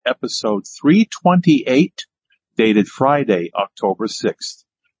episode 328, dated Friday, October 6th,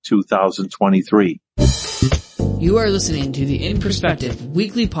 2023. You are listening to the In Perspective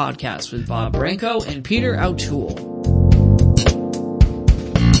weekly podcast with Bob Branco and Peter O'Toole.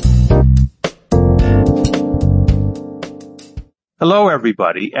 Hello,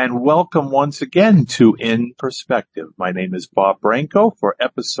 everybody, and welcome once again to In Perspective. My name is Bob Branco for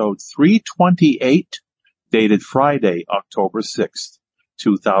episode 328, dated Friday, October 6th,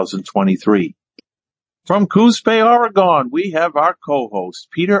 2023. From Coos Bay, Oregon, we have our co-host,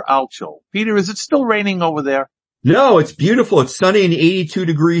 Peter O'Toole. Peter, is it still raining over there? No, it's beautiful. It's sunny and 82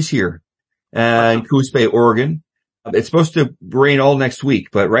 degrees here in Coos Bay, Oregon. It's supposed to rain all next week,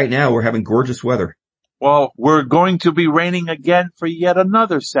 but right now we're having gorgeous weather. Well, we're going to be raining again for yet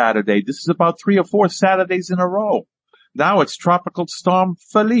another Saturday. This is about 3 or 4 Saturdays in a row. Now it's Tropical Storm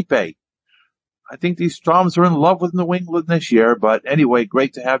Felipe. I think these storms are in love with New England this year, but anyway,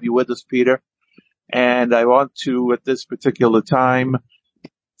 great to have you with us, Peter. And I want to, at this particular time,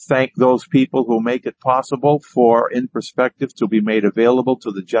 thank those people who make it possible for In Perspective to be made available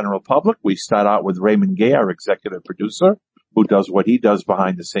to the general public. We start out with Raymond Gay, our executive producer, who does what he does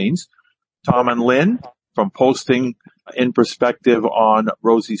behind the scenes. Tom and Lynn from posting In Perspective on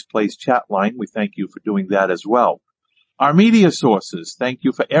Rosie's Place chat line. We thank you for doing that as well. Our media sources, thank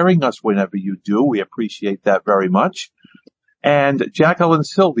you for airing us whenever you do. We appreciate that very much. And Jacqueline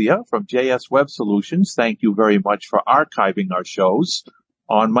Sylvia from JS Web Solutions, thank you very much for archiving our shows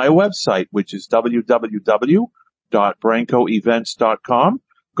on my website, which is www.brancoevents.com.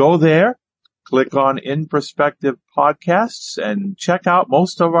 Go there. Click on In Perspective Podcasts and check out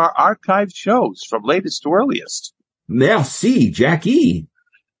most of our archived shows from latest to earliest. Merci, Jackie.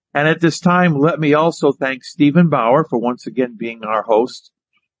 And at this time, let me also thank Stephen Bauer for once again being our host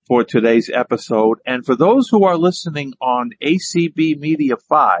for today's episode. And for those who are listening on ACB Media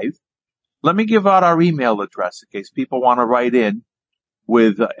 5, let me give out our email address in case people want to write in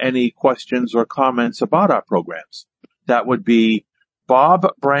with any questions or comments about our programs. That would be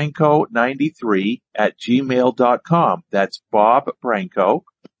bobbranco93@gmail.com. That's Bob Branco,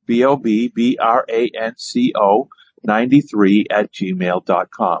 BOBBRANCO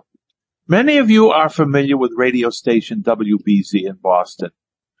 93@gmail.com. Many of you are familiar with radio station WBZ in Boston.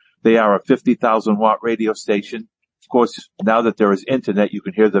 They are a 50,000 watt radio station. Of course, now that there is internet, you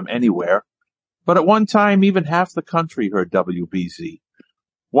can hear them anywhere. But at one time, even half the country heard WBZ.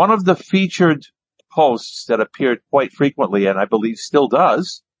 One of the featured hosts that appeared quite frequently, and I believe still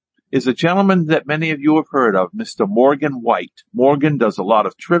does, is a gentleman that many of you have heard of, Mr. Morgan White. Morgan does a lot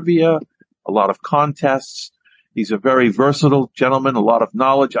of trivia, a lot of contests. He's a very versatile gentleman, a lot of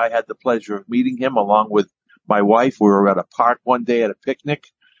knowledge. I had the pleasure of meeting him along with my wife. We were at a park one day at a picnic,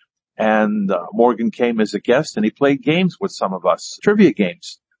 and Morgan came as a guest, and he played games with some of us, trivia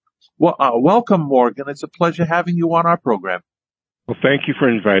games. Well, welcome, Morgan. It's a pleasure having you on our program. Well, thank you for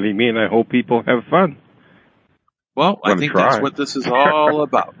inviting me, and I hope people have fun. Well, I think that's what this is all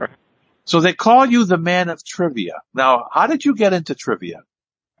about. So they call you the man of trivia. Now, how did you get into trivia?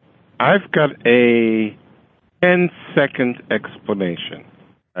 I've got a 10-second explanation.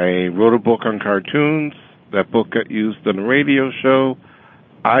 I wrote a book on cartoons. That book got used on a radio show.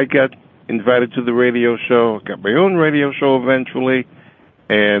 I got invited to the radio show, got my own radio show eventually,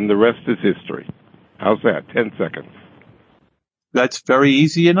 and the rest is history. How's that? 10 seconds. That's very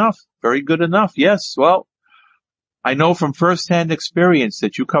easy enough. Very good enough. Yes. Well, I know from firsthand experience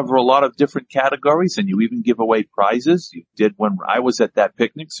that you cover a lot of different categories and you even give away prizes. You did when I was at that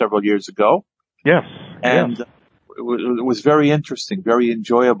picnic several years ago. Yes. And yes. It was very interesting, very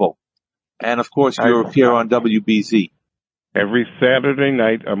enjoyable. And of course, you appear on WBZ. Every Saturday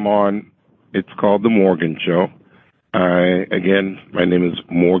night I'm on, it's called The Morgan Show. Again, my name is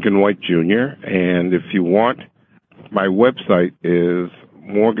Morgan White Jr., and if you want, my website is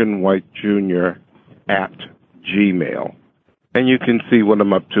morganwhitejr@gmail. And you can see what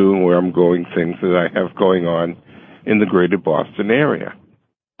I'm up to and where I'm going, things that I have going on in the greater Boston area.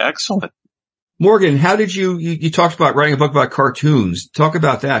 Excellent. Morgan, how did you talked about writing a book about cartoons. Talk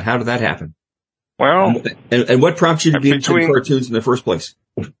about that. How did that happen? Well, and what prompted you to be into cartoons in the first place?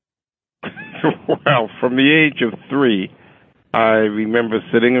 Well, from the age of 3, I remember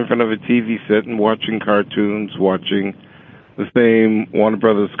sitting in front of a TV set and watching cartoons, watching the same Warner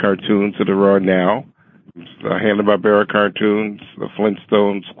Brothers cartoons that are on now, the Hanna-Barbera cartoons, the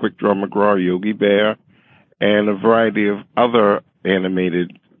Flintstones, Quick Draw McGraw, Yogi Bear, and a variety of other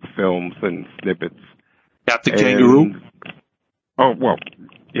animated films and snippets. Captain Kangaroo? Oh, well,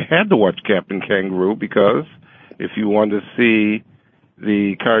 you had to watch Captain Kangaroo because if you wanted to see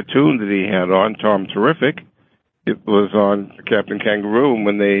the cartoon that he had on, Tom Terrific, it was on Captain Kangaroo, and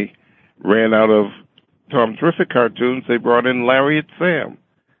when they ran out of Tom Terrific cartoons, they brought in Larry and Sam.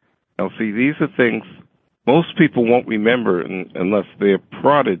 Now, see, these are things most people won't remember unless they're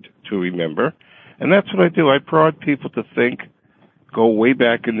prodded to remember. And that's what I do. I prod people to think, go way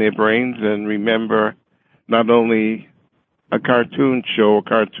back in their brains and remember not only a cartoon show, a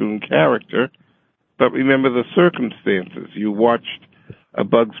cartoon character, but remember the circumstances. You watched a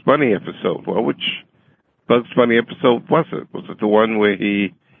Bugs Bunny episode. Well, which Bugs Bunny episode was it? Was it the one where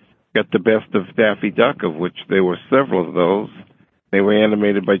he got the best of Daffy Duck, of which there were several of those? They were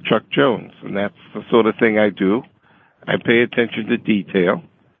animated by Chuck Jones, and that's the sort of thing I do. I pay attention to detail,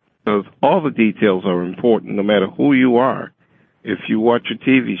 because all the details are important, no matter who you are. If you watch a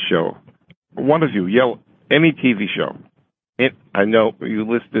TV show, one of you yell any TV show. I know you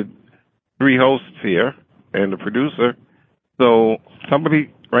listed 3 hosts here and a producer, so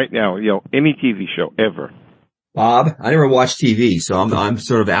somebody right now yell any TV show ever. Bob, I never watched TV, so I'm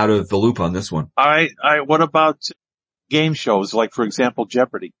sort of out of the loop on this one. What about game shows, like, for example,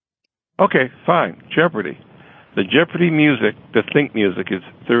 Jeopardy? Okay, fine. Jeopardy. The Jeopardy music, the think music, is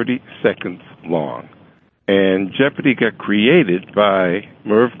 30 seconds long. And Jeopardy got created by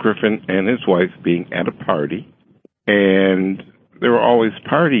Merv Griffin and his wife being at a party. And there were always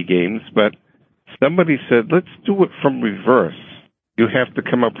party games, but somebody said, let's do it from reverse. You have to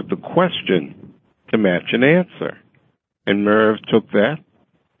come up with a question to match an answer. And Merv took that,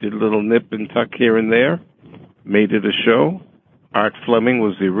 did a little nip and tuck here and there, made it a show. Art Fleming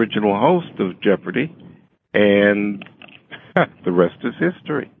was the original host of Jeopardy, and the rest is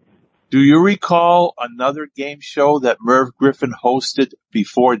history. Do you recall another game show that Merv Griffin hosted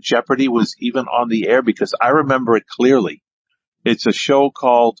before Jeopardy was even on the air? Because I remember it clearly. It's a show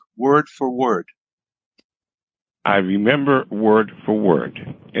called Word for Word. I remember Word for Word,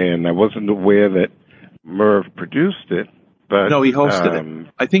 and I wasn't aware that Merv produced it, but... No, he hosted it.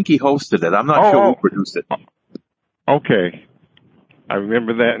 I think he hosted it. I'm not sure who produced it. Okay. I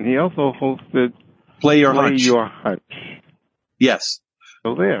remember that, and he also hosted Play Your Hunch. Yes.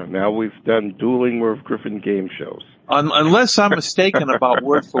 So there, now we've done dueling Merv Griffin game shows. Unless I'm mistaken about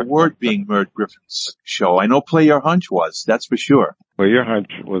Word for Word being Merv Griffin's show. I know Play Your Hunch was, that's for sure. Play Your Hunch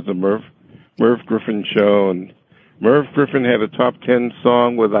was a Merv Griffin show, and Merv Griffin had a top 10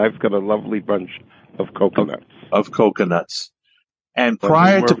 song with I've Got a Lovely Bunch of Coconuts. Of coconuts. And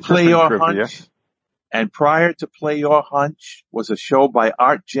prior to Play Your Hunch, was a show by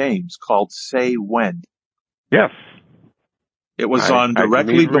Art James called Say When. Yes. It was on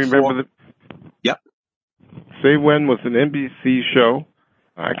directly before. Yep. Say When was an NBC show.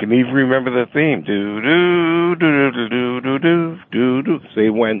 I can even remember the theme. Do do do do do do do do do. Say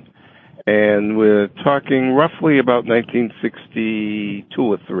When, and we're talking roughly about 1962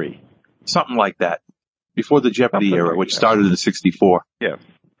 or 3. Something like that. Before the Jeopardy era, which started in '64. Yes.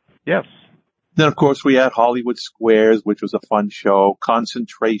 Yes. Then, of course, we had Hollywood Squares, which was a fun show.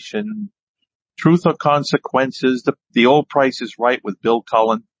 Concentration. Truth or Consequences. The Old Price is Right with Bill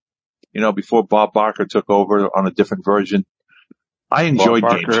Cullen. You know, before Bob Barker took over on a different version. I enjoyed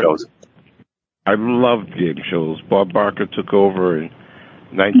game shows. I loved game shows. Bob Barker took over in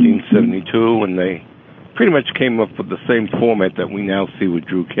 1972, and they pretty much came up with the same format that we now see with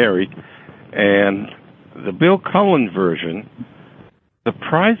Drew Carey. And the Bill Cullen version, the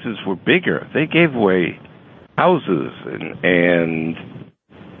prizes were bigger. They gave away houses and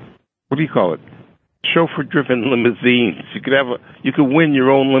what do you call it? Chauffeur-driven limousines. You could win your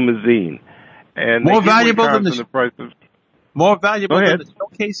own limousine. And more valuable than the prices. More valuable than the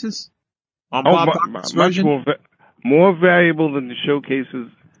showcases on Bob Barker's version? More valuable than the showcases.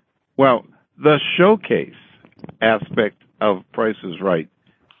 Well, the showcase aspect of Price is Right,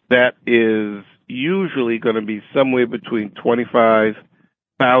 that is usually going to be somewhere between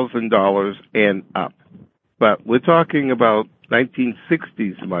 $25,000 and up. But we're talking about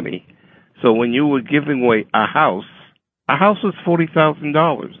 1960s money. So when you were giving away a house was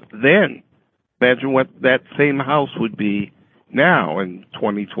 $40,000. Then imagine what that same house would be now in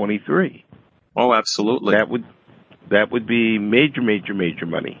 2023. Oh, absolutely. That would be major, major, major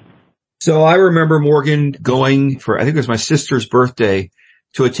money. So I remember Morgan going for, I think it was my sister's birthday,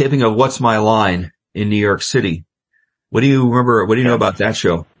 to a taping of What's My Line in New York City. What do you remember? What do you know about that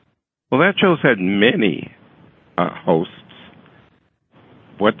show? Well, that show's had many hosts.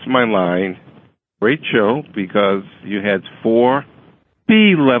 What's My Line? Great show because you had 4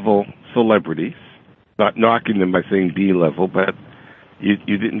 B-level celebrities. Not knocking them by saying B-level, but you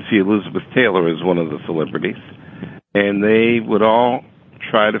didn't see Elizabeth Taylor as one of the celebrities. And they would all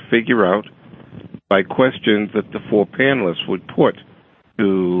try to figure out by questions that the 4 panelists would put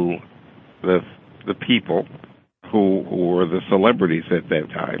to the people who were the celebrities at that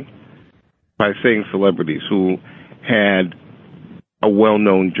time. By saying celebrities, who had a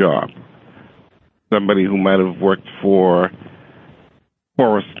well-known job. Somebody who might have worked for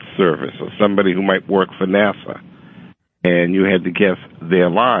Forest Service or somebody who might work for NASA. And you had to guess their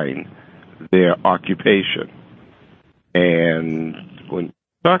line, their occupation. And when you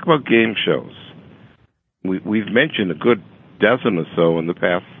talk about game shows, we've mentioned a good dozen or so in the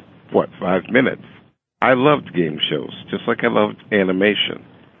past, 5 minutes. I loved game shows, just like I loved animation.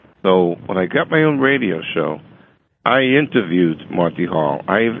 So when I got my own radio show, I interviewed Monty Hall.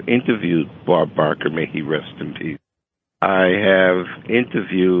 I have interviewed Bob Barker, may he rest in peace. I have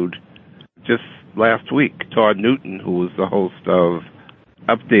interviewed, just last week, Todd Newton, who was the host of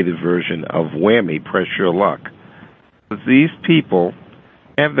updated version of Whammy, Press Your Luck. These people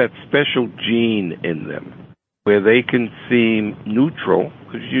have that special gene in them where they can seem neutral,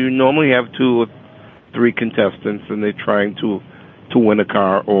 because you normally have 2 or 3 contestants and they're trying to win a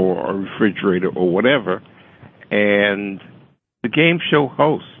car or a refrigerator or whatever. And the game show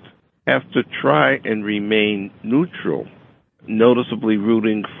host has to try and remain neutral, noticeably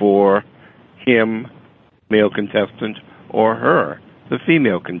rooting for him, male contestant, or her, the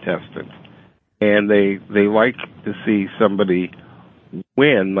female contestant. And they like to see somebody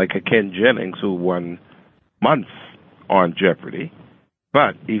win, like a Ken Jennings who won months on Jeopardy.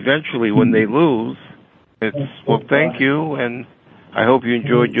 But eventually when they lose, it's, well, thank you, and I hope you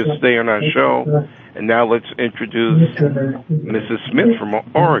enjoyed your stay on our show. And now let's introduce Mrs. Smith from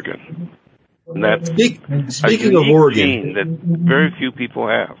Oregon. And that's Speaking of Oregon, gene that very few people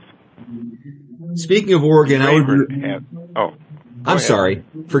have. Speaking of Oregon, I'm sorry.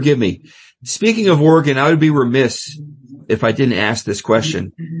 Forgive me. Speaking of Oregon, I would be remiss if I didn't ask this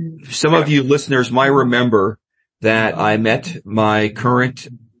question. Some of you listeners might remember that I met my current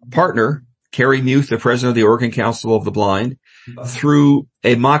partner, Carrie Muth, the president of the Oregon Council of the Blind, through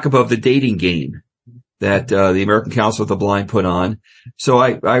a mock-up of the dating game that the American Council of the Blind put on. So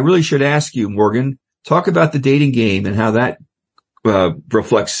I really should ask you, Morgan, talk about the dating game and how that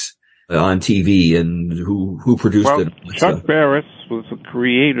reflects on TV and who produced it. Chuck Barris was the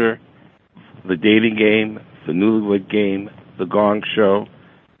creator of the dating game, the Newlywed Game, the Gong Show.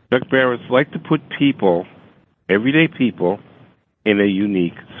 Chuck Barris liked to put people, everyday people, in a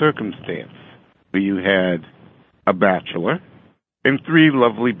unique circumstance where you had a bachelor and 3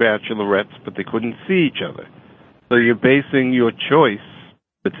 lovely bachelorettes, but they couldn't see each other. So you're basing your choice,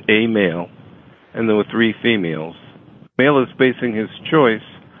 it's a male, and there were 3 females. Male is basing his choice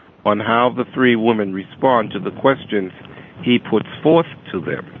on how the 3 women respond to the questions he puts forth to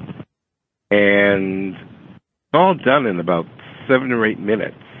them. And it's all done in about 7 or 8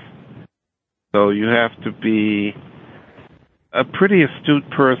 minutes. So you have to be a pretty astute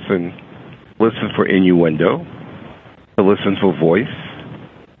person, listen for innuendo, to listen for voice,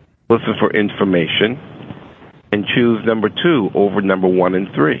 listen for information, and choose number 2 over number 1 and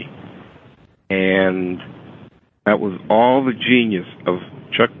 3. And that was all the genius of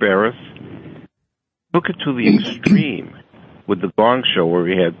Chuck Barris. Took it to the extreme with the Gong Show, where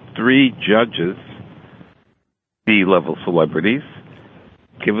we had 3 judges, B-level celebrities,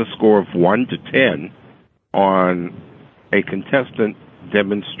 give a score of 1 to 10 on a contestant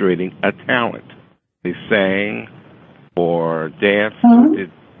demonstrating a talent. They sang or danced.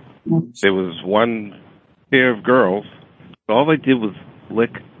 There was one pair of girls, all they did was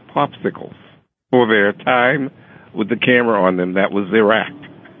lick popsicles for their time with the camera on them. That was their act,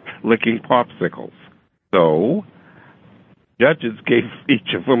 licking popsicles. So judges gave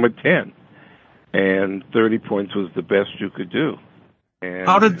each of them a 10, and 30 points was the best you could do. And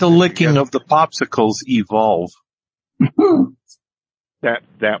how did the licking of the popsicles evolve?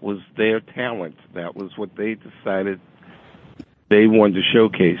 That was their talent. That was what they decided they wanted to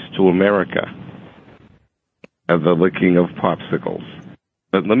showcase to America, the licking of popsicles.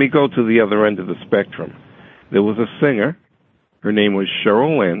 But let me go to the other end of the spectrum. There was a singer. Her name was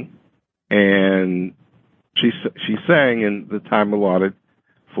Cheryl Lynn, and she sang in the time allotted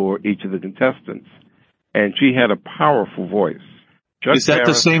for each of the contestants, and she had a powerful voice. Is that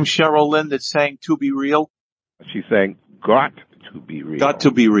the same Cheryl Lynn that sang "To Be Real"? She sang "Got to Be Real." Got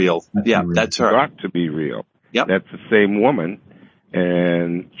to be real. Yeah, that's her. Got to be real. Yep. That's the same woman.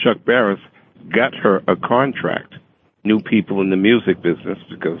 And Chuck Barris got her a contract. Knew people in the music business,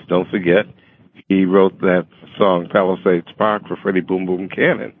 because don't forget, he wrote that song Palisades Park for Freddie Boom Boom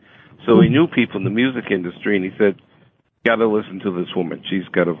Cannon. So he knew people in the music industry, and he said, got to listen to this woman. She's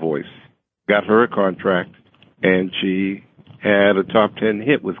got a voice. Got her a contract, and she had a top 10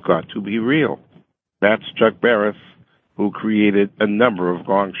 hit with Got to Be Real. That's Chuck Barris, who created a number of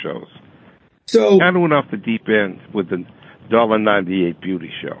Gong shows. So kind of went off the deep end with the $1.98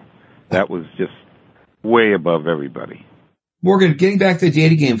 beauty show. That was just way above everybody. Morgan, getting back to the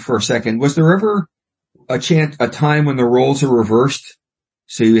dating game for a second, was there ever a time when the roles are reversed?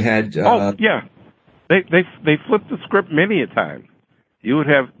 So you had, oh, yeah. They flipped the script many a time. You would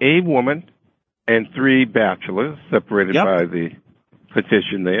have a woman and 3 bachelors separated by the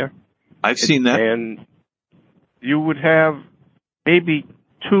petition there. I've seen that. And you would have maybe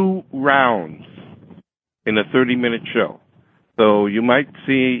 2 rounds in a 30-minute show. So you might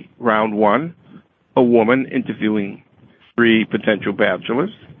see round 1, a woman interviewing 3 potential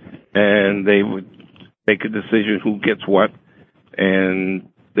bachelors, and they would make a decision who gets what, and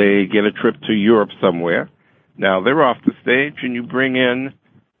they get a trip to Europe somewhere. Now they're off the stage, and you bring in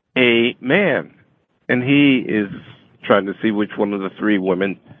a man, and he is trying to see which one of the 3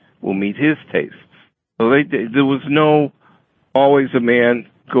 women will meet his tastes. So there was no always a man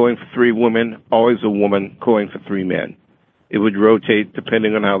going for 3 women, always a woman going for 3 men. It would rotate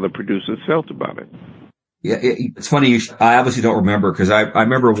depending on how the producers felt about it. Yeah, it's funny. I obviously don't remember because I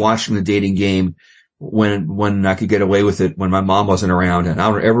remember watching the dating game when I could get away with it when my mom wasn't around, and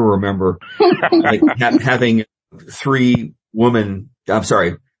I don't ever remember like having 3 women. I'm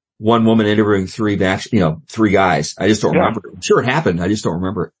sorry, 1 woman interviewing 3 guys. I just don't remember. I'm sure it happened. I just don't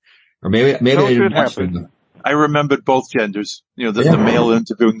remember it. Or maybe I didn't watch it. I remembered both genders. The male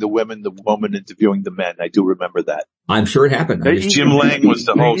interviewing the women, the woman interviewing the men. I do remember that. I'm sure it happened. Jim Lang was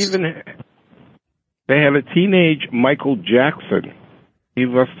the host. They had a teenage Michael Jackson. He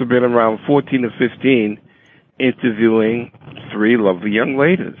must have been around 14 or 15, interviewing 3 lovely young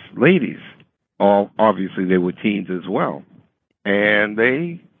ladies. All obviously they were teens as well. And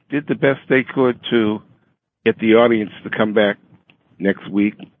they did the best they could to get the audience to come back next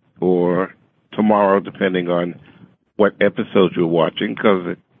week or tomorrow, depending on what episode you're watching, because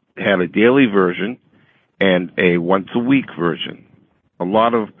it had a daily version and a once-a-week version. A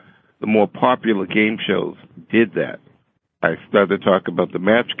lot of the more popular game shows did that. I started to talk about the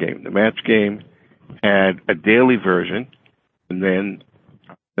match game. The match game had a daily version and then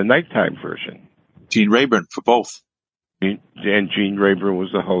the nighttime version. Gene Rayburn for both. And Gene Rayburn was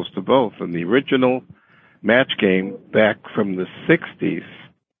the host of both. And the original match game back from the 60s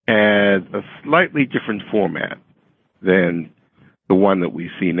had a slightly different format than the one that we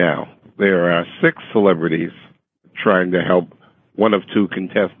see now. There are 6 celebrities trying to help one of 2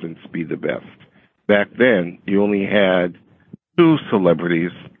 contestants be the best. Back then, you only had 2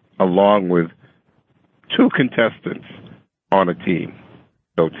 celebrities along with 2 contestants on a team.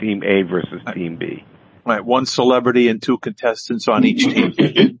 So Team A versus Team B. Right, 1 celebrity and 2 contestants on each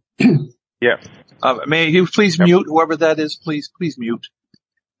team. Yes. May you please mute whoever that is? Please mute.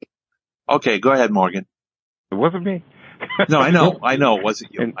 Okay, go ahead, Morgan. It wasn't me. No, I know it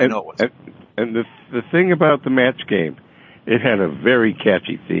wasn't you. I know it wasn't. And the thing about the match game, it had a very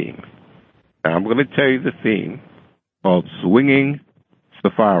catchy theme. Now, I'm going to tell you the theme, called Swinging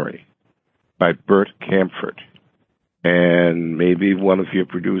Safari by Bert Camford. And maybe one of your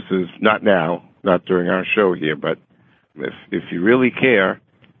producers, not now, not during our show here, but if you really care,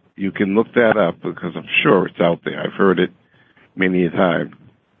 you can look that up because I'm sure it's out there. I've heard it many a time.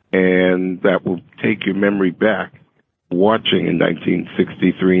 And that will take your memory back watching in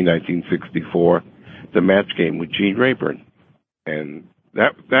 1963, 1964, the match game with Gene Rayburn. And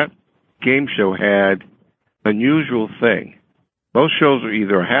that game show had an unusual thing. Most shows are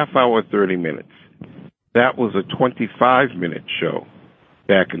either a half hour or 30 minutes. That was a 25-minute show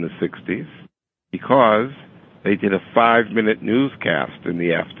back in the 60s because they did a 5-minute newscast in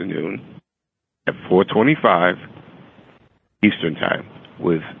the afternoon at 4:25 Eastern Time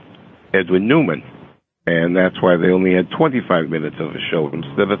with Edwin Newman. And that's why they only had 25 minutes of a show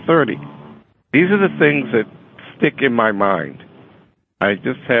instead of 30. These are the things that stick in my mind. I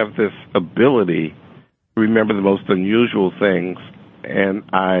just have this ability to remember the most unusual things, and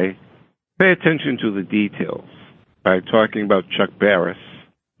I pay attention to the details. By talking about Chuck Barris,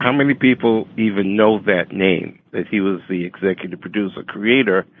 how many people even know that name, that he was the executive producer,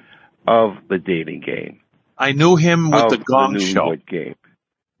 creator of the dating game? I knew him with the Gong Show. Game.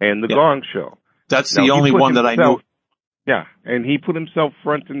 And the Gong Show. That's the only one that I knew. Yeah, and he put himself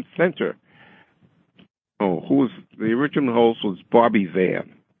front and center. Who was the original host was Bobby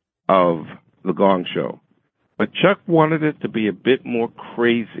Van of the Gong Show. But Chuck wanted it to be a bit more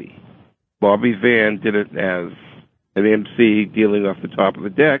crazy. Bobby Van did it as an MC dealing off the top of the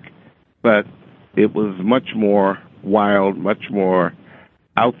deck, but it was much more wild, much more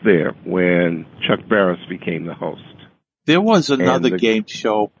out there when Chuck Barris became the host. There was another game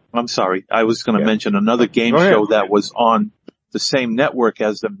show. I'm sorry. I was going to mention another game show that was on the same network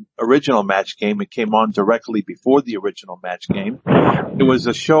as the original Match Game. It came on directly before the original Match Game. It was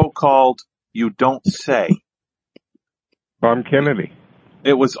a show called You Don't Say. Tom Kennedy.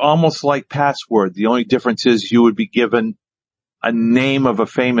 It was almost like Password. The only difference is you would be given a name of a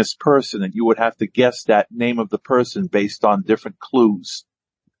famous person, and you would have to guess that name of the person based on different clues.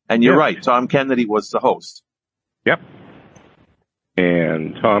 And you're right, Tom Kennedy was the host. Yep.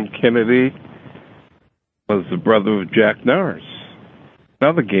 And Tom Kennedy was the brother of Jack Norris,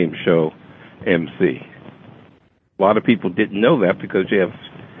 another game show MC. A lot of people didn't know that because you have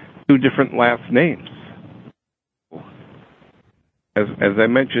two different last names. As I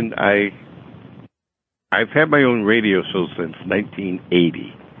mentioned, I've had my own radio show since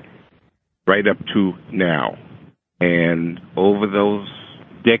 1980, right up to now. And over those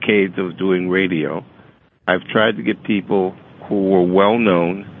decades of doing radio, I've tried to get people who were well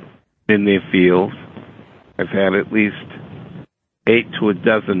known in their field. I've had at least 8 to a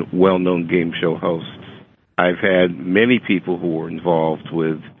dozen well-known game show hosts. I've had many people who were involved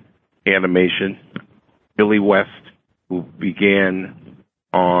with animation. Billy West, who began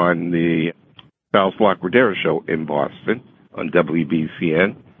on the Charles Lock-Rodera show in Boston on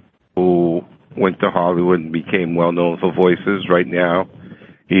WBCN, who went to Hollywood and became well-known for voices. Right now,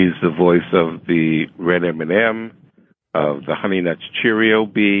 he's the voice of the Red M&M, of the Honey Nuts Cheerio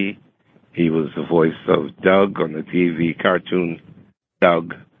Bee. He was the voice of Doug on the TV cartoon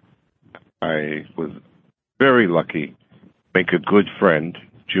Doug. I was very lucky to make a good friend,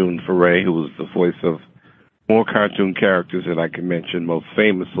 June Foray, who was the voice of more cartoon characters that I can mention, most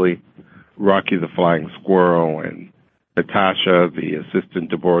famously Rocky the Flying Squirrel and Natasha, the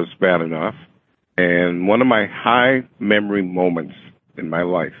assistant to Boris Badenoff. And one of my high memory moments in my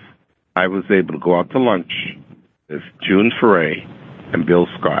life, I was able to go out to lunch with June Foray and Bill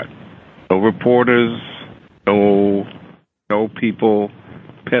Scott. No reporters, no people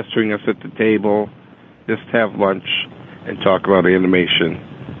pestering us at the table. Just have lunch and talk about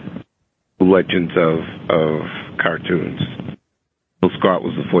animation, legends of cartoons. Bill Scott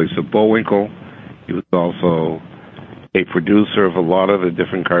was the voice of Bullwinkle. He was also a producer of a lot of the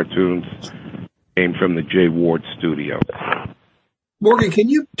different cartoons. Came from the J. Ward studio. Morgan, can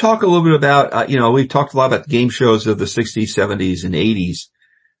you talk a little bit about, we've talked a lot about game shows of the 60s, 70s, and 80s.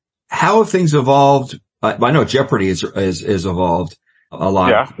 How have things evolved? I know Jeopardy has evolved a lot.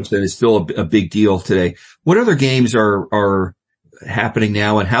 Yeah. It's still a big deal today. What other games are happening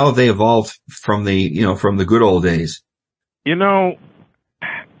now, and how have they evolved from the good old days?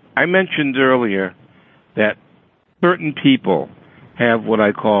 I mentioned earlier that certain people have what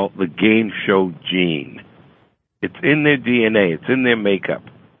I call the game show gene. It's in their DNA. It's in their makeup.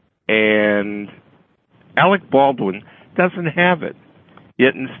 And Alec Baldwin doesn't have it.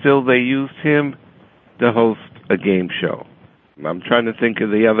 Yet and still they used him to host a game show. I'm trying to think of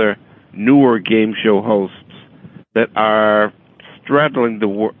the other newer game show hosts that are straddling the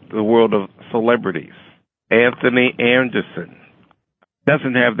world of celebrities. Anthony Anderson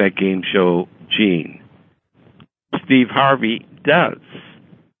doesn't have that game show gene. Steve Harvey does.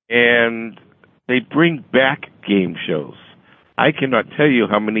 And they bring back game shows. I cannot tell you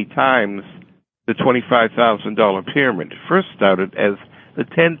how many times the $25,000 pyramid first started as the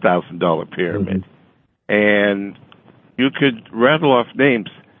 $10,000 pyramid. Mm-hmm. And you could rattle off names.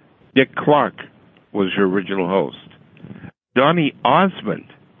 Dick Clark was your original host. Donny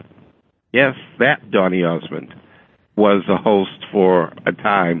Osmond, yes, that Donny Osmond was a host for a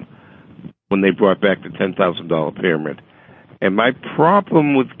time when they brought back the $10,000 pyramid. And my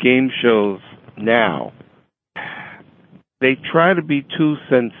problem with game shows now, they try to be too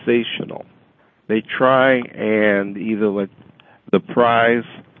sensational. They try and either let the prize,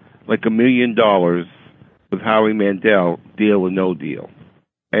 like $1 million with Howie Mandel, Deal or No Deal.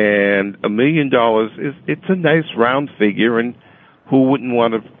 And $1 million it's a nice round figure, and who wouldn't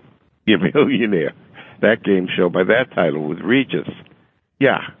want to be a millionaire? That game show by that title with Regis.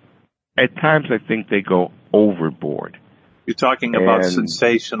 Yeah. At times I think they go overboard. You're talking about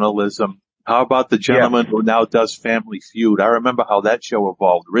sensationalism. How about the gentleman who now does Family Feud? I remember how that show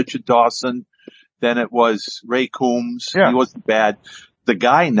evolved. Richard Dawson, then it was Ray Coombs. Yeah. He wasn't bad. The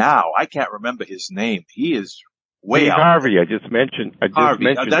guy now, I can't remember his name. He is way Steve out. Harvey, I just mentioned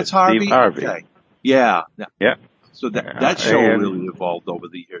That's Harvey? Steve Harvey. Okay. Yeah. Yeah. So that show really evolved over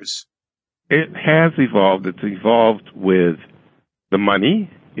the years. It has evolved. It's evolved with the money.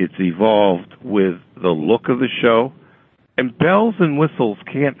 It's evolved with the look of the show. And bells and whistles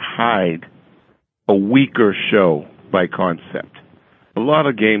can't hide a weaker show by concept. A lot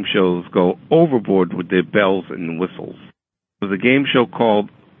of game shows go overboard with their bells and whistles. There's a game show called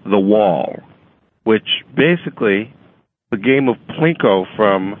The Wall, which basically the game of Plinko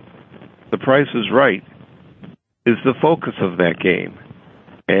from The Price is Right is the focus of that game.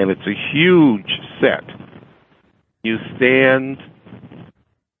 And it's a huge set. You stand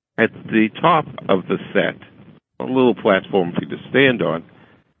at the top of the set, a little platform for you to stand on,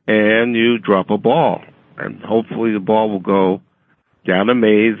 and you drop a ball. And hopefully the ball will go down a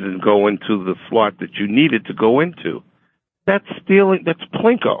maze and go into the slot that you need it to go into. That's stealing, that's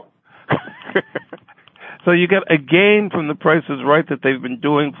Plinko. So you got a game from The Price is Right that they've been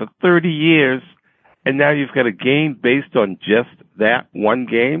doing for 30 years, and now you've got a game based on just that one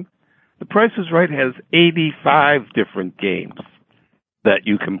game. The Price is Right has 85 different games that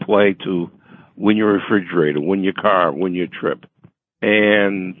you can play to win your refrigerator, win your car, win your trip.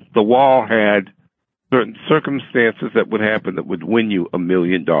 And the wall had certain circumstances that would happen that would win you $1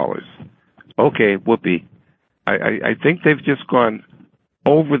 million. Okay, whoopee. I think they've just gone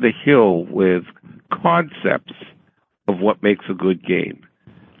over the hill with concepts of what makes a good game.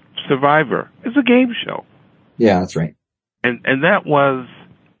 Survivor is a game show. Yeah, that's right. And that was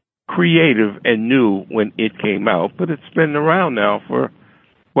creative and new when it came out, but it's been around now for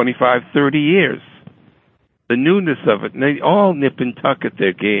 25, 30 years. The newness of it, and they all nip and tuck at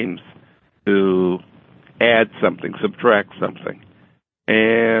their games to add something, subtract something.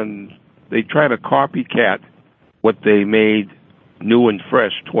 And they try to copycat what they made new and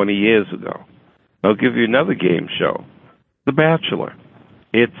fresh 20 years ago. I'll give you another game show, The Bachelor.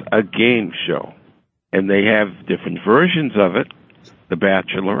 It's a game show, and they have different versions of it. The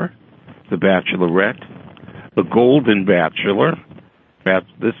Bachelor, The Bachelorette, The Golden Bachelor.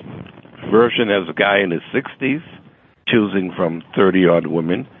 This version has a guy in his 60s choosing from 30-odd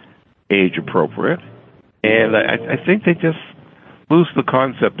women, age appropriate. And I think they just lose the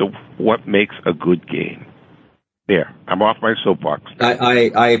concept of what makes a good game. There, I'm off my soapbox.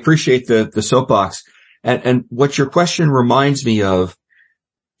 I appreciate the soapbox. And what your question reminds me of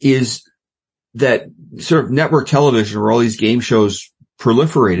is that sort of network television, where all these game shows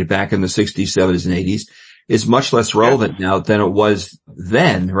proliferated back in the 60s, 70s, and 80s, is much less relevant now than it was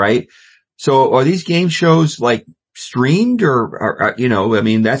then, right? So are these game shows like streamed or you know, I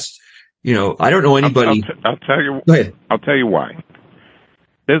mean, that's, you know, I don't know anybody. I'll tell you. Go ahead. I'll tell you why.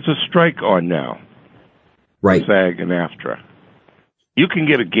 There's a strike on now. Right. SAG and AFTRA. You can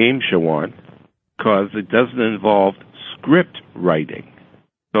get a game show on because it doesn't involve script writing.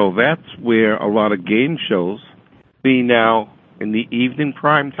 So that's where a lot of game shows see now in the evening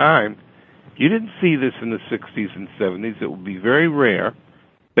prime time. You didn't see this in the 60s and 70s. It would be very rare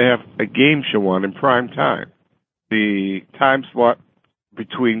to have a game show on in prime time. The time slot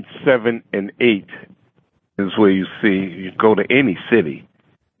between 7 and 8 is where you go to any city,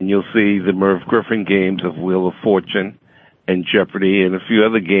 and you'll see the Merv Griffin games of Wheel of Fortune and Jeopardy and a few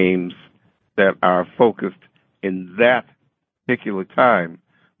other games that are focused in that particular time,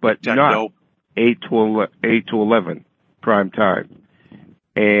 but not 8 to 11 prime time.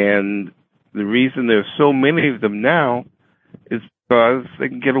 And the reason there's so many of them now is because they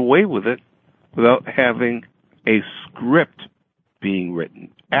can get away with it without having a script being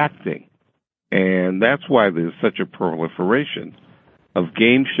written, acting. And that's why there's such a proliferation of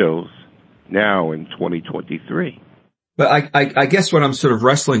game shows now in 2023. But I guess what I'm sort of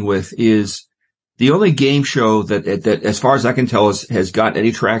wrestling with is the only game show that as far as I can tell has gotten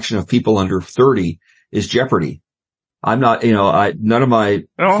any traction of people under 30 is Jeopardy. I'm not, you know, none of my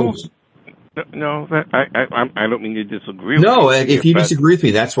folks. No, I don't mean to disagree with you. No, if you disagree with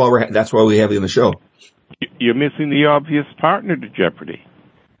me, that's why we have you on the show. You're missing the obvious partner to Jeopardy.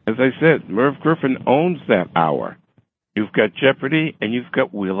 As I said, Merv Griffin owns that hour. You've got Jeopardy and you've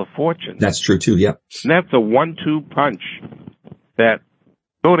got Wheel of Fortune. That's true too, yep. And that's a 1-2 punch that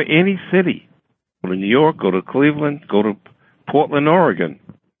go to any city. Go to New York, go to Cleveland, go to Portland, Oregon.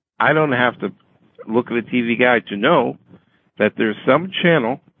 I don't have to look at a TV guide to know that there's some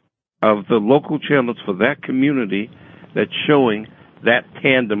channel of the local channels for that community that's showing that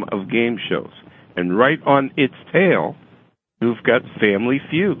tandem of game shows. And right on its tail, you've got Family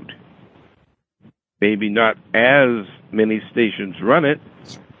Feud. Maybe not as many stations run it,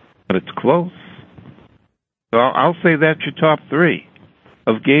 but it's close. So I'll say that's your top 3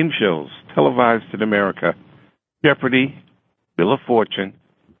 of game shows televised in America: Jeopardy, Wheel of Fortune,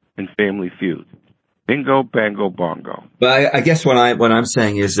 and Family Feud. Bingo, bango, bongo. But I guess what I'm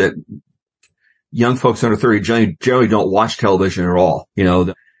saying is that young folks under 30 generally don't watch television at all, you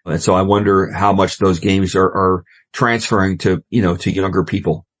know, and so I wonder how much those games are transferring to, you know, to younger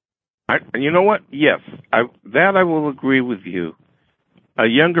people. You know what? Yes, I will agree with you. A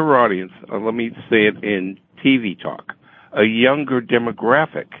younger audience, let me say it in TV talk, a younger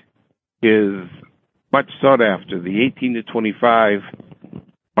demographic is much sought after. The 18 to 25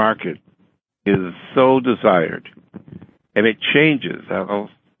 market is so desired, and it changes. I'll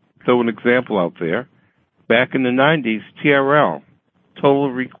throw an example out there. Back in the 90s, TRL,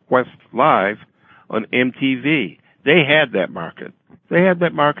 Total Request Live on MTV, they had that market. They had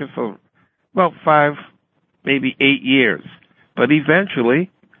that market for about 5, maybe 8 years. But eventually,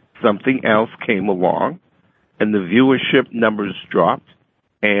 something else came along, and the viewership numbers dropped,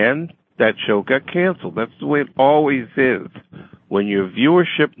 and that show got canceled. That's the way it always is. When your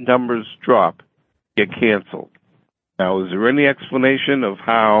viewership numbers drop, get canceled. Now, is there any explanation of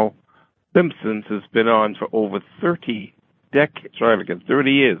how Simpsons has been on for over 30 decades,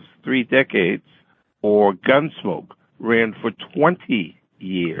 30 years, 3 decades, or Gunsmoke ran for 20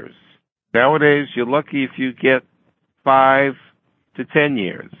 years? Nowadays, you're lucky if you get 5 to 10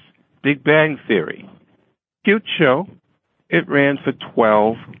 years. Big Bang Theory, cute show. It ran for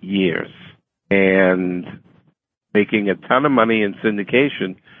 12 years and making a ton of money in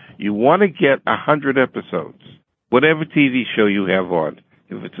syndication. You want to get 100 episodes, whatever TV show you have on.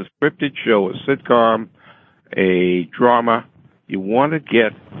 If it's a scripted show, a sitcom, a drama, you want to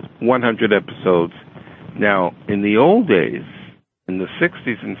get 100 episodes. Now, in the old days, in the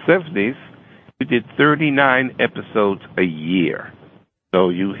 60s and 70s, you did 39 episodes a year. So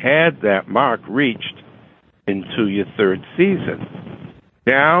you had that mark reached into your 3rd season.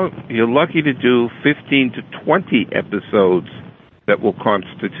 Now, you're lucky to do 15 to 20 episodes that will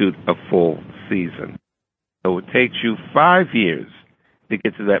constitute a full season. So it takes you 5 years to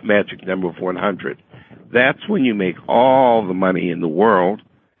get to that magic number of 100. That's when you make all the money in the world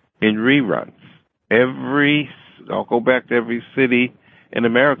in reruns. I'll go back to every city in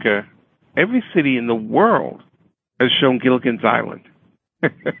America. Every city in the world has shown Gilligan's Island.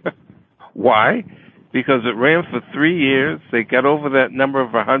 Why? Because it ran for 3 years. They got over that number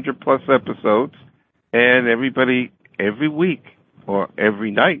of 100-plus episodes, and everybody, every week or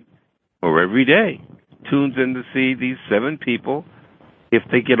every night or every day, tunes in to see these 7 people if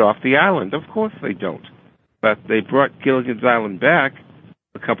they get off the island. Of course they don't. But they brought Gilligan's Island back,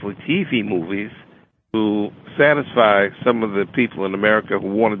 a couple of TV movies, to satisfy some of the people in America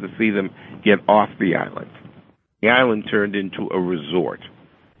who wanted to see them get off the island. The island turned into a resort.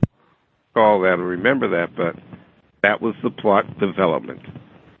 Call that or remember that, but that was the plot development.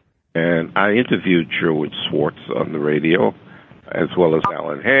 And I interviewed Sherwood Schwartz on the radio, as well as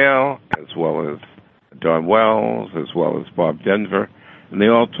Alan Hale, as well as Don Wells, as well as Bob Denver, and they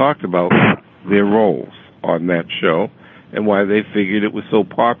all talked about their roles on that show and why they figured it was so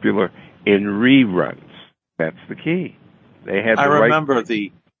popular in reruns. That's the key. They had. I remember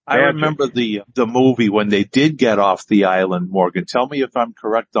the movie when they did get off the island. Morgan, tell me if I'm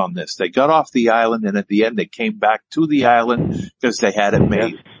correct on this. They got off the island, and at the end, they came back to the island because they had it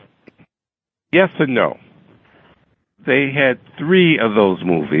made. Yes and no. They had 3 of those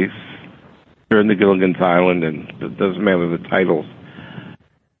movies during the Gilligan's Island, and it doesn't matter the titles.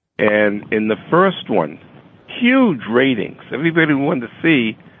 And in the first one, huge ratings. Everybody wanted to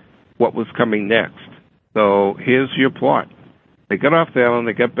see what was coming next. So here's your plot. They got off the island,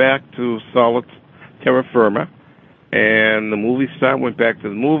 they got back to solid terra firma, and the movie star went back to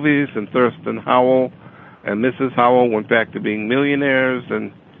the movies, and Thurston Howell and Mrs. Howell went back to being millionaires,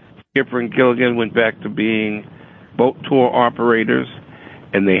 and Skipper and Gilligan went back to being boat tour operators,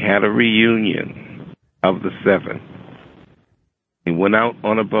 and they had a reunion of the 7. They went out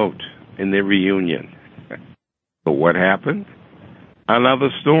on a boat in their reunion. But what happened? Another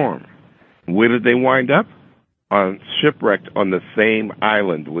storm. Where did they wind up? Shipwrecked on the same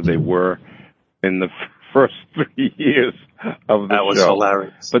island where they were in the first 3 years of the show. That was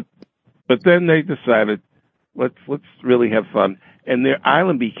hilarious. But then they decided, let's really have fun, and their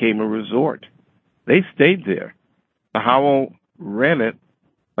island became a resort. They stayed there. The Howell ran it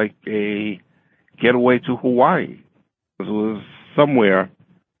like a getaway to Hawaii. It was somewhere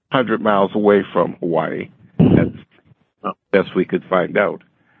 100 miles away from Hawaii. That's the best we could find out.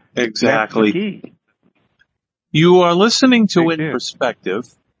 Exactly. You are listening to In Perspective.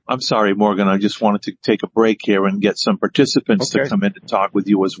 I'm sorry, Morgan. I just wanted to take a break here and get some participants to come in and talk with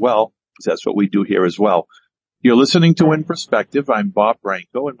you as well, because that's what we do here as well. You're listening to In Perspective. I'm Bob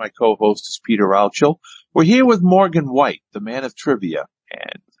Branco, and my co-host is Peter Altschul. We're here with Morgan White, the man of trivia.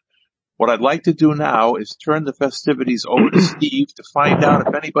 And what I'd like to do now is turn the festivities over to Steve to find out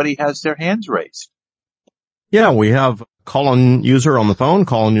if anybody has their hands raised. Yeah, we have call-in user on the phone,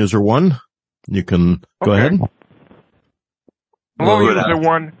 call-in user 1. You can go ahead. Hello, user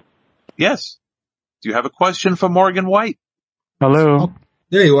 1. Yes. Do you have a question for Morgan White? Hello. Oh,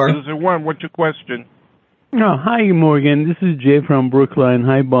 there you are. User 1, what's your question? Oh, hi, Morgan. This is Jay from Brookline.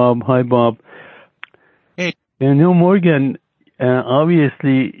 Hi, Bob. Morgan,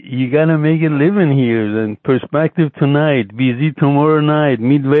 obviously you gotta make a living here. And Perspective tonight, BZ tomorrow night,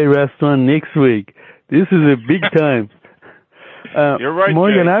 Midway Restaurant next week. This is a big time. You're right,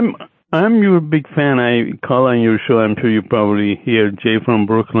 Morgan. Jay. I'm your big fan. I call on your show. I'm sure you probably hear Jay from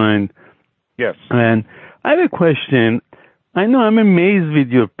Brookline. Yes. And I have a question. I know I'm amazed with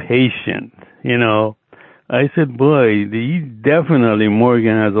your patience. I said, boy, definitely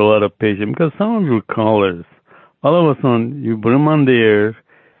Morgan has a lot of patience, because some of your callers, all of a sudden, you put them on the air,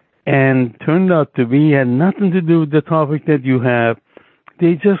 and turned out to be had nothing to do with the topic that you have.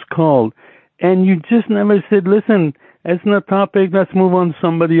 They just called, and you just never said, listen, it's not topic, let's move on to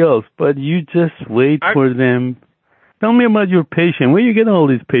somebody else. But you just wait for them. Tell me about your patience. Where you get all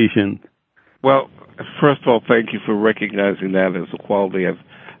this patience? Well, first of all, thank you for recognizing that as a quality.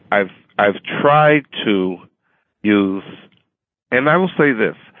 I've tried to use, and I will say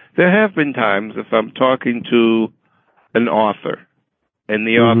this, there have been times if I'm talking to an author, and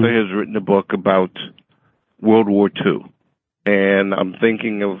the author has written a book about World War II, and I'm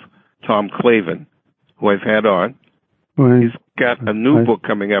thinking of Tom Clavin, who I've had on. Right. He's got a new book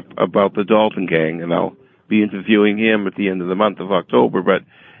coming up about the Dalton Gang, and I'll be interviewing him at the end of the month of October, but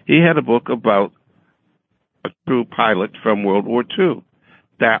he had a book about a true pilot from World War II.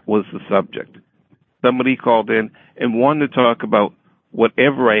 That was the subject. Somebody called in and wanted to talk about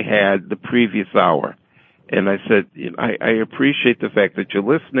whatever I had the previous hour. And I said, I appreciate the fact that you're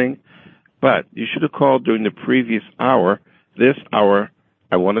listening, but you should have called during the previous hour. This hour,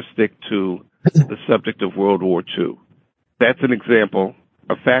 I want to stick to the subject of World War II. That's an example,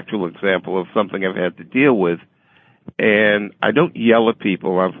 a factual example of something I've had to deal with. And I don't yell at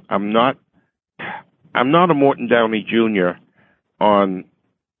people. I'm not a Morton Downey Jr. on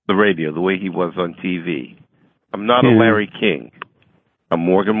the radio the way he was on TV. I'm not a Larry King. I'm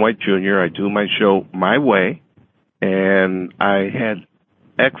Morgan White Jr. I do my show my way, and I had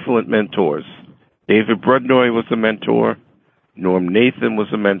excellent mentors. David Brudnoy was a mentor. Norm Nathan was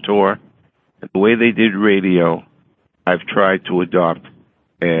a mentor. And the way they did radio, I've tried to adopt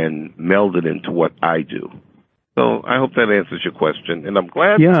and meld it into what I do. So I hope that answers your question. And I'm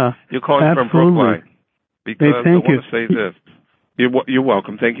glad you're calling from Brookline. Because I want to say this. You're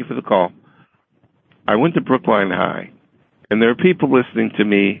welcome. Thank you for the call. I went to Brookline High, and there are people listening to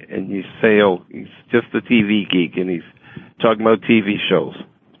me, and you say, oh, he's just a TV geek, and he's talking about TV shows.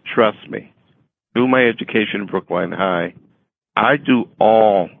 Trust me. Through my education in Brookline High, I do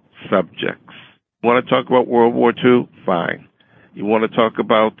all subjects. You want to talk about World War II? Fine. You want to talk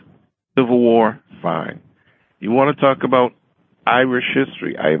about Civil War? Fine. You want to talk about Irish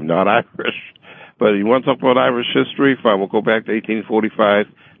history? I am not Irish. But you want to talk about Irish history? Fine, we'll go back to 1845,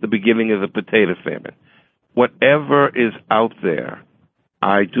 the beginning of the potato famine. Whatever is out there,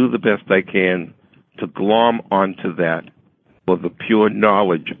 I do the best I can to glom onto that for the pure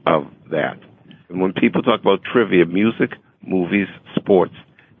knowledge of that. And when people talk about trivia, music, movies, sports,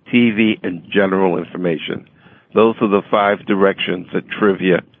 TV, and general information, those are the 5 directions that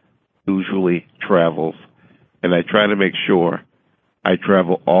trivia usually travels. And I try to make sure I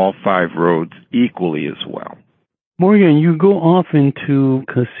travel all 5 roads equally as well. Morgan, you go off into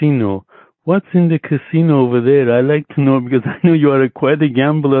casino. What's in the casino over there? I like to know, because I know you are quite a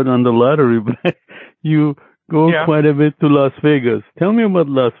gambler on the lottery, but you go quite a bit to Las Vegas. Tell me about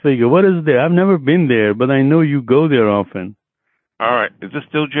Las Vegas. What is there? I've never been there, but I know you go there often. All right. Is this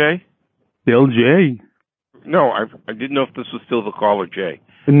still Jay? Still Jay? No, I didn't know if this was still the caller, Jay.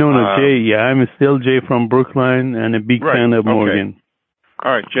 No, Jay. Yeah, I'm still Jay from Brookline and a big fan of Morgan.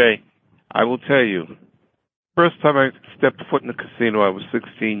 All right, Jay. I will tell you. First time I stepped foot in the casino, I was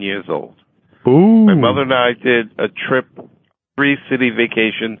 16 years old. Ooh. My mother and I did a trip, free city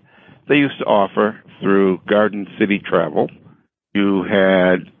vacation they used to offer through Garden City Travel. You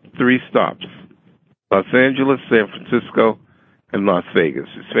had 3 stops, Los Angeles, San Francisco, and Las Vegas.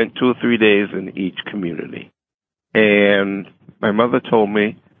 You spent 2 or 3 days in each community. And my mother told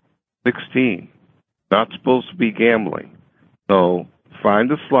me, 16, not supposed to be gambling. So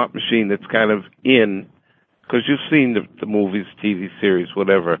find a slot machine that's kind of in, because you've seen the movies, TV series,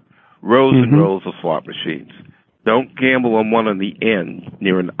 whatever, rows and rows of slot machines. Don't gamble on one on the end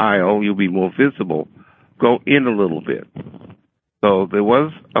near an aisle. You'll be more visible. Go in a little bit. So there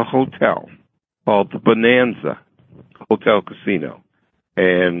was a hotel called the Bonanza Hotel Casino.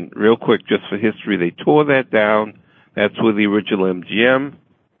 And real quick, just for history, they tore that down. That's where the original MGM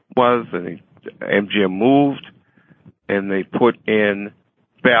was, and MGM moved, and they put in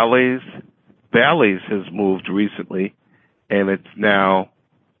Bally's. Bally's has moved recently, and it's now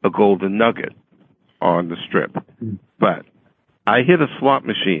a Golden Nugget on the Strip. But I hit a slot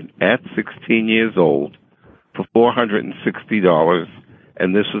machine at 16 years old for for $460,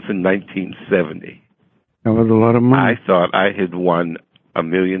 and this was in 1970. That was a lot of money. I thought I had won $1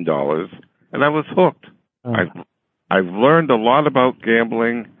 million, and I was hooked. Oh. I've learned a lot about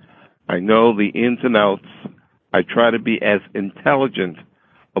gambling. I know the ins and outs. I try to be as intelligent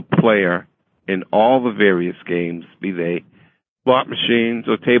a player in all the various games, be they slot machines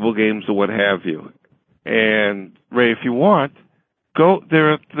or table games or what have you. And Ray, if you want, go.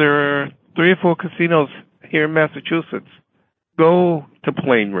 There are 3 or 4 casinos here in Massachusetts. Go to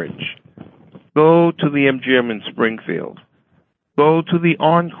Plain Ridge. Go to the MGM in Springfield. Go to the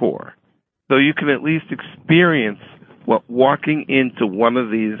Encore, so you can at least experience what walking into one of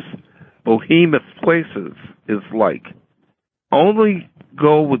these behemoth places is like. Only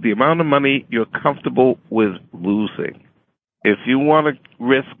go with the amount of money you're comfortable with losing. If you want to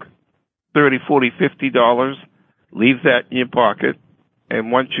risk $30, $40, $50, leave that in your pocket.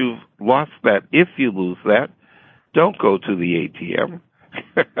 And once you've lost that, if you lose that, don't go to the ATM.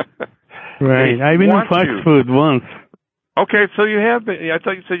 Right. I've been in Fox Food once. Okay, so you have been. I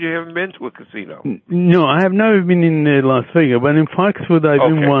thought you said you haven't been to a casino. No, I have never been in Las Vegas, but in Fox Food I've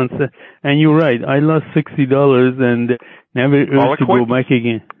been once. And you're right, I lost $60 and never urged to go back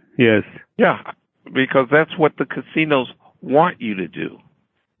again. Yes. Yeah, because that's what the casinos want you to do.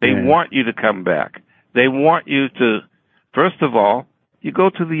 They want you to come back. They want you to, first of all, you go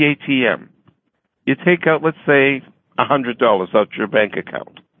to the ATM. You take out, let's say, $100 out your bank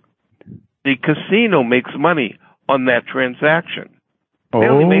account. The casino makes money on that transaction. They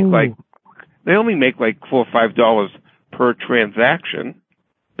only make like $4 or $5 per transaction.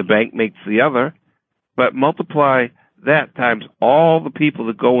 The bank makes the other, but multiply that times all the people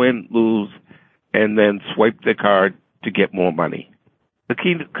that go in, lose, and then swipe their card to get more money. The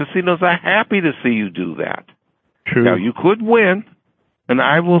casinos are happy to see you do that. True. Now, you could win, and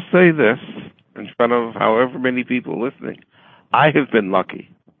I will say this in front of however many people listening. I have been lucky.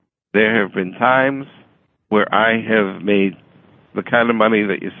 There have been times where I have made the kind of money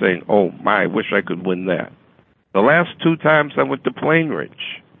that you're saying, oh, my, I wish I could win that. The last 2 times I went to Plain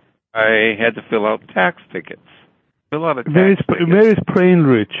Ridge, I had to fill out tax tickets. Where is Plain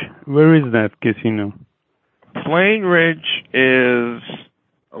Ridge? Where is that casino? Plain Ridge is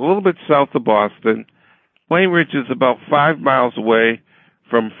a little bit south of Boston. Plain Ridge is about 5 miles away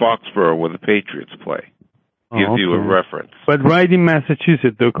from Foxborough, where the Patriots play. Gives you a reference. But right in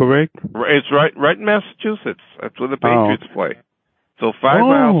Massachusetts, though, correct? It's right in Massachusetts. That's where the Patriots play. So 5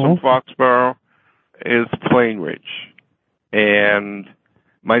 miles from Foxborough is Plain Ridge. And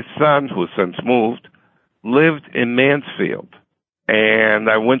my son, who has since moved, lived in Mansfield. And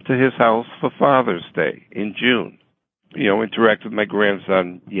I went to his house for Father's Day in June. Interacted with my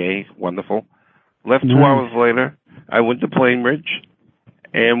grandson. Yay, wonderful. Left 2 hours later. I went to Plain Ridge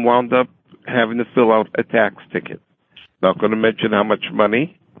and wound up having to fill out a tax ticket. Not going to mention how much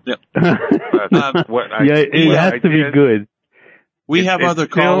money. Yep. It has to be good. We have other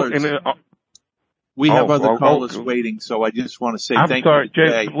callers. We have other callers waiting, so I just want to say thank you.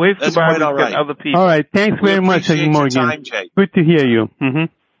 Jay. That's quite all right. Other people. All right. Thanks very much, Morgan. Time, Jay. Good to hear you. Mm-hmm.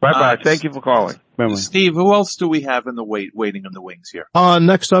 Bye-bye. Thank you for calling. Bye-bye. Steve, who else do we have in the waiting in the wings here?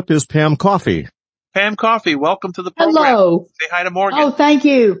 Next up is Pam Coffey. Pam Coffey, welcome to the program. Hello. Say hi to Morgan. Oh, thank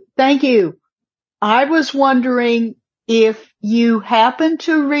you. Thank you. I was wondering if you happen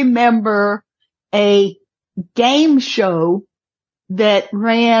to remember a game show that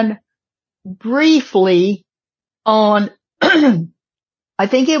ran briefly on, I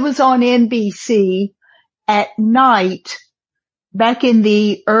think it was on NBC at night back in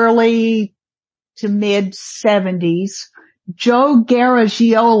the early to mid 70s. Joe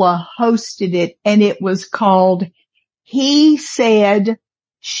Garagiola hosted it, and it was called He Said,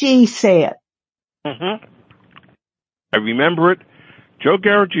 She Said. Mm-hmm. I remember it. Joe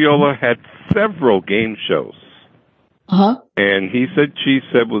Garagiola had several game shows. Uh-huh. And He Said, She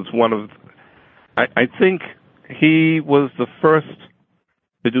Said was one of, I think he was the first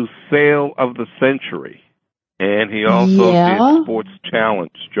to do Sale of the Century. And he also did Sports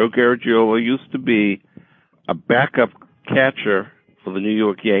Challenge. Joe Garagiola used to be a backup catcher for the New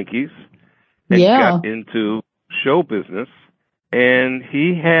York Yankees and got into show business, and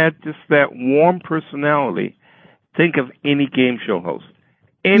he had just that warm personality. Think of any game show host.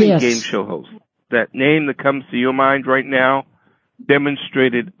 Any game show host. That name that comes to your mind right now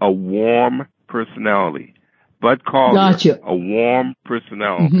demonstrated a warm personality. Bud Collier, a warm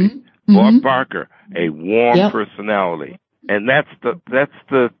personality. Mm-hmm. Bob Barker, a warm personality. And that's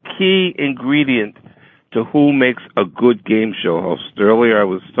the key ingredient to who makes a good game show host. Earlier I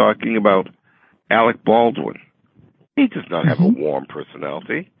was talking about Alec Baldwin. He does not have a warm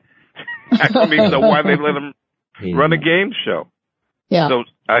personality. I don't even know why they let him run a game show. Yeah. So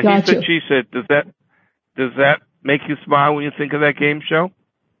he said, she said, does that make you smile when you think of that game show?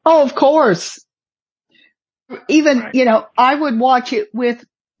 Oh, of course. Even, I would watch it with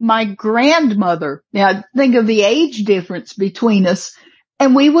my grandmother. Now, think of the age difference between us.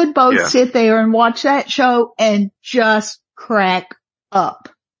 And we would both sit there and watch that show and just crack up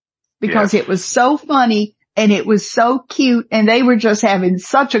because it was so funny and it was so cute and they were just having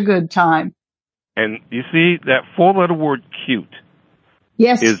such a good time. And you see, that 4-letter word cute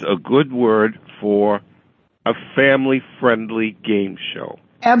is a good word for a family-friendly game show.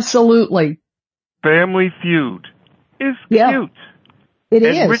 Absolutely. Family Feud is cute. It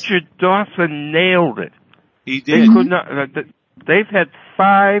is. And Richard Dawson nailed it. He did. They could not. They've had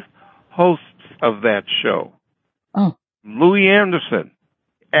 5 hosts of that show. Oh. Louis Anderson,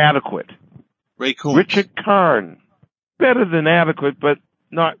 adequate. Ray Coombs. Richard Karn, better than adequate, but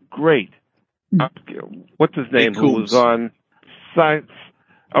not great. What's his name? Who was on Science?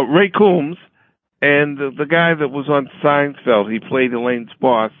 Ray Coombs, and the guy that was on Seinfeld. He played Elaine's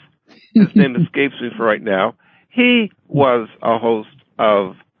boss. His name escapes me for right now. He was a host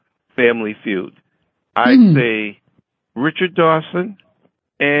of Family Feud. I'd say Richard Dawson,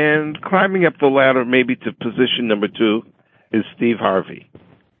 and climbing up the ladder maybe to position number 2 is Steve Harvey.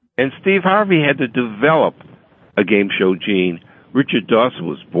 And Steve Harvey had to develop a game show gene. Richard Dawson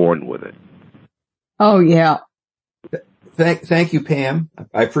was born with it. Oh, yeah. Thank you, Pam.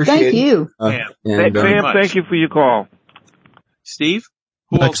 I appreciate it. Thank you. Pam, thank you for your call. Steve?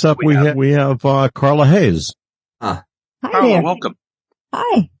 Next up, we have Carla Hayes. Hi Carla, there. welcome.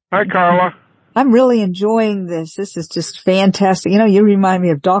 Hi. Hi, Carla. I'm really enjoying this. This is just fantastic. You remind me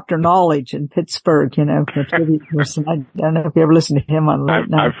of Dr. Knowledge in Pittsburgh, the trivia person. I don't know if you ever listened to him on Late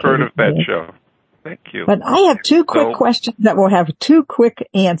Night. I've heard of that show. Thank you. But I have 2 quick questions that will have 2 quick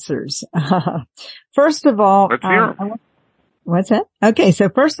answers. First of all, let's hear. What's that? Okay, so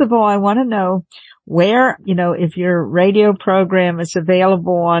first of all, I want to know where, if your radio program is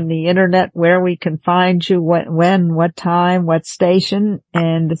available on the internet, where we can find you, when, what time, what station,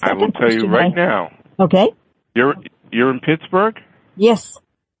 and the second I will tell you right now. Okay. You're in Pittsburgh? Yes.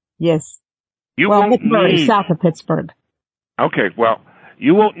 You won't need south of Pittsburgh. Okay, well,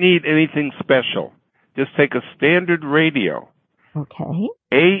 you won't need anything special. Just take a standard radio. Okay.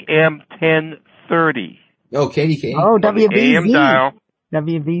 AM 1030. Oh, Katie. Oh, WVZ. AM dial.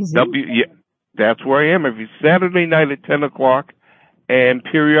 WVZ. That's where I am every Saturday night at 10 o'clock. And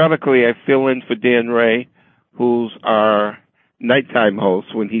periodically I fill in for Dan Ray, who's our nighttime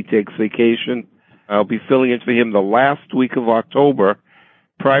host when he takes vacation. I'll be filling in for him the last week of October,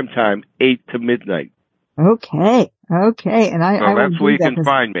 prime time, 8 to midnight. Okay. And that's where you can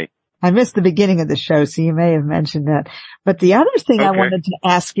find me. I missed the beginning of the show, so you may have mentioned that. But the other thing I wanted to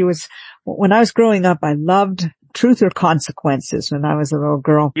ask you is, when I was growing up, I loved Truth or Consequences when I was a little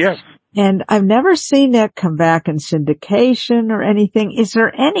girl. Yes. And I've never seen that come back in syndication or anything. Is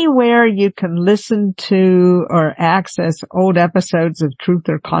there anywhere you can listen to or access old episodes of Truth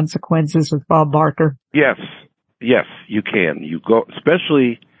or Consequences with Bob Barker? Yes, you can. You go,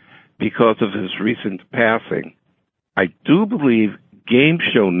 especially because of his recent passing. I do believe Game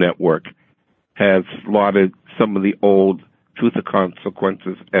Show Network has slotted some of the old Truth or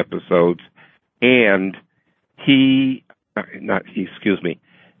Consequences episodes, and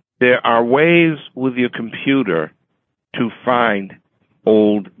there are ways with your computer to find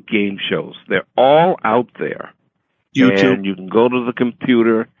old game shows. They're all out there. YouTube. And you can go to the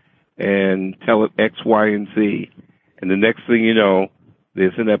computer and tell it X, Y, and Z, and the next thing you know,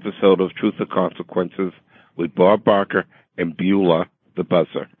 there's an episode of Truth or Consequences with Bob Barker and Beulah the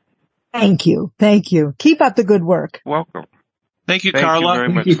Buzzer. Thank you. Keep up the good work. Welcome. Thank you, Thank Carla. you very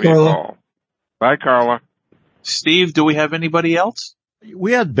much for your call. Bye, Carla. Steve, do we have anybody else?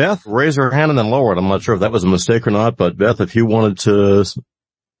 We had Beth raise her hand and then lower it. I'm not sure if that was a mistake or not, but Beth, if you wanted to...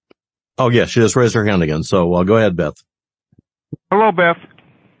 Oh, yeah, she just raised her hand again. So go ahead, Beth. Hello, Beth.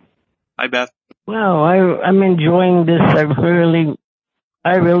 Hi, Beth. Well, I'm enjoying this. I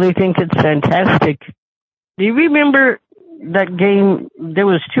really think it's fantastic. Do you remember that game? There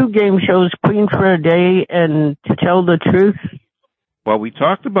was 2 game shows, Queen for a Day and To Tell the Truth. Well, we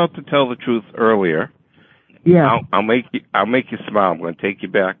talked about To Tell the Truth earlier. Yeah. I'll make you smile. I'm going to take you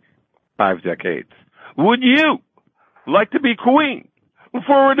back 5 decades. Would you like to be queen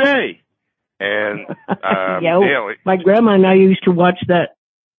for a day? And my grandma and I used to watch that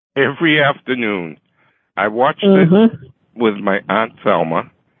every afternoon. I watched it with my Aunt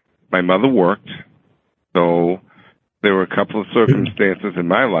Thelma. My mother worked, so there were a couple of circumstances in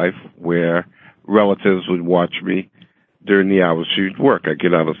my life where relatives would watch me during the hours she'd work. I'd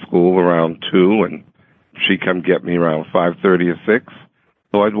get out of school around 2 and she'd come get me around 5:30 or 6.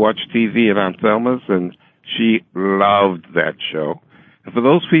 So I'd watch TV at Aunt Thelma's, and she loved that show. And for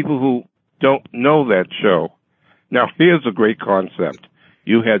those people who don't know that show, now here's a great concept.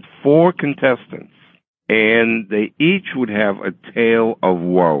 You had 4 contestants, and they each would have a tale of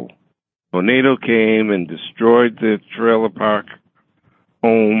woe. Tornado came and destroyed the trailer park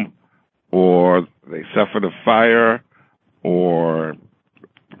home, or they suffered a fire, or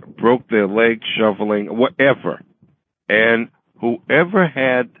broke their leg shoveling, whatever. And whoever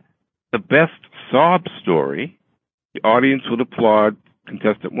had the best sob story, the audience would applaud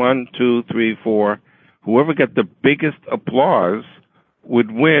contestant 1, 2, 3, 4. Whoever got the biggest applause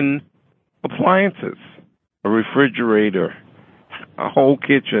would win appliances, a refrigerator, a whole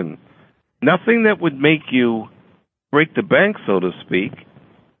kitchen. Nothing that would make you break the bank, so to speak,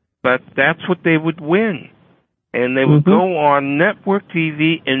 but that's what they would win. And they would go on network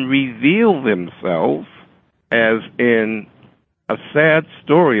TV and reveal themselves as in a sad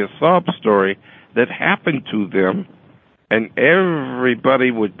story, a sob story that happened to them, and everybody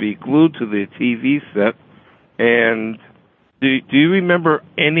would be glued to the TV set. And do you remember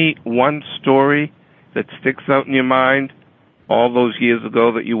any one story that sticks out in your mind all those years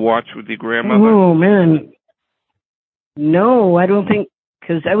ago that you watched with your grandmother? Oh, man. No, I don't think,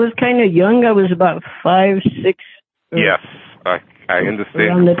 because I was kind of young. I was about 5, 6. Yes, I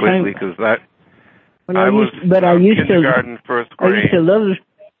understand completely, because I was kindergarten, first grade.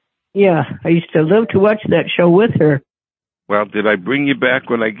 I used to love to watch that show with her. Well, did I bring you back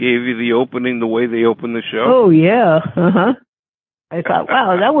when I gave you the opening, the way they opened the show? Oh, yeah. I thought,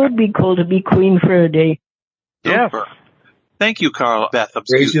 wow, that would be cool to be queen for a day. Yes. Thank you, Carl. Beth.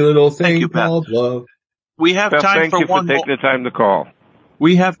 Crazy little thing Thank you, called love. We have time for one more. Thank you for taking the time to call.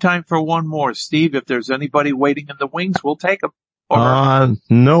 We have time for one more. Steve, if there's anybody waiting in the wings, we'll take them.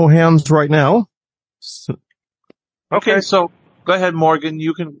 No hands right now. Okay, so go ahead, Morgan.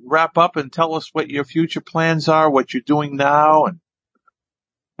 You can wrap up and tell us what your future plans are, what you're doing now, and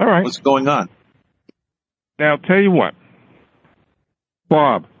all right, what's going on. Now, tell you what,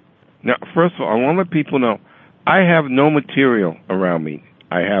 Bob. Now, first of all, I want to let people know I have no material around me.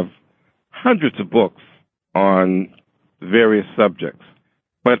 I have hundreds of books on various subjects.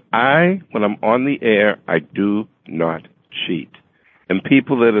 But when I'm on the air, I do not cheat. And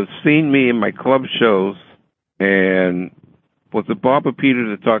people that have seen me in my club shows, and was it Bob or Peter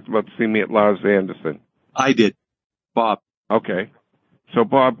that talked about seeing me at Lars Anderson? I did. Bob. Okay. So,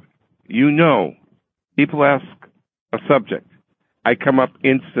 Bob, you know, people ask a subject. I come up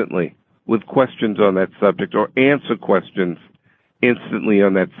instantly with questions on that subject or answer questions instantly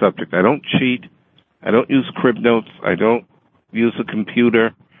on that subject. I don't cheat. I don't use crib notes. I don't use a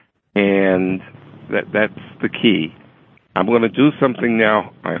computer, and that's the key. I'm going to do something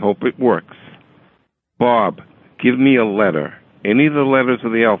now. I hope it works. Bob, give me a letter. Any of the letters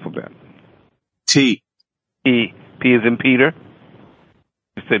of the alphabet. T. E. P as in Peter?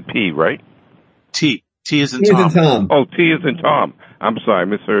 You said P, right? T. T as in Tom. Oh, T as in Tom. I'm sorry, I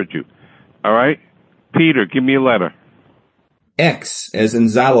misheard you. All right? Peter, give me a letter. X as in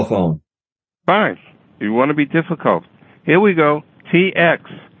xylophone. Fine. You want to be difficult. Here we go. TX.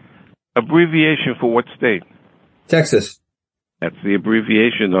 Abbreviation for what state? Texas. That's the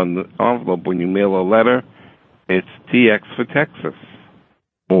abbreviation on the envelope when you mail a letter. It's TX for Texas.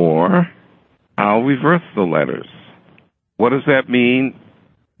 Or I'll reverse the letters. What does that mean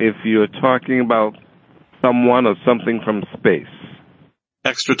if you're talking about someone or something from space?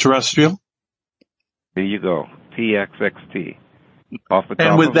 Extraterrestrial. There you go. TXXT.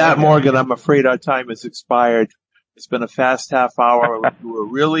 And with that, Morgan, I'm afraid our time has expired. It's been a fast half hour. You were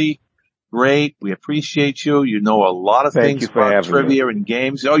really great. We appreciate you. You know a lot of things about trivia and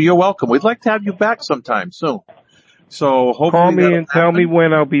games. Oh, you're welcome. We'd like to have you back sometime soon. So hopefully call me and tell me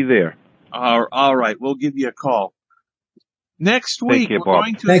when I'll be there. All right. We'll give you a call. Next week, we're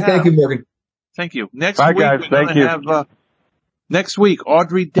going to have... Thank you, Morgan. Thank you. Next Bye, week, guys. we're going to have... Next week,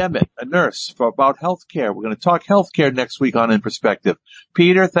 Audrey Demmett, a nurse, about healthcare. We're going to talk healthcare next week on In Perspective.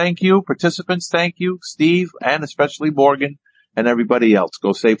 Peter, thank you. Participants, thank you. Steve, and especially Morgan and everybody else.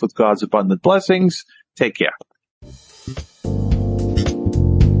 Go safe with God's abundant blessings. Take care.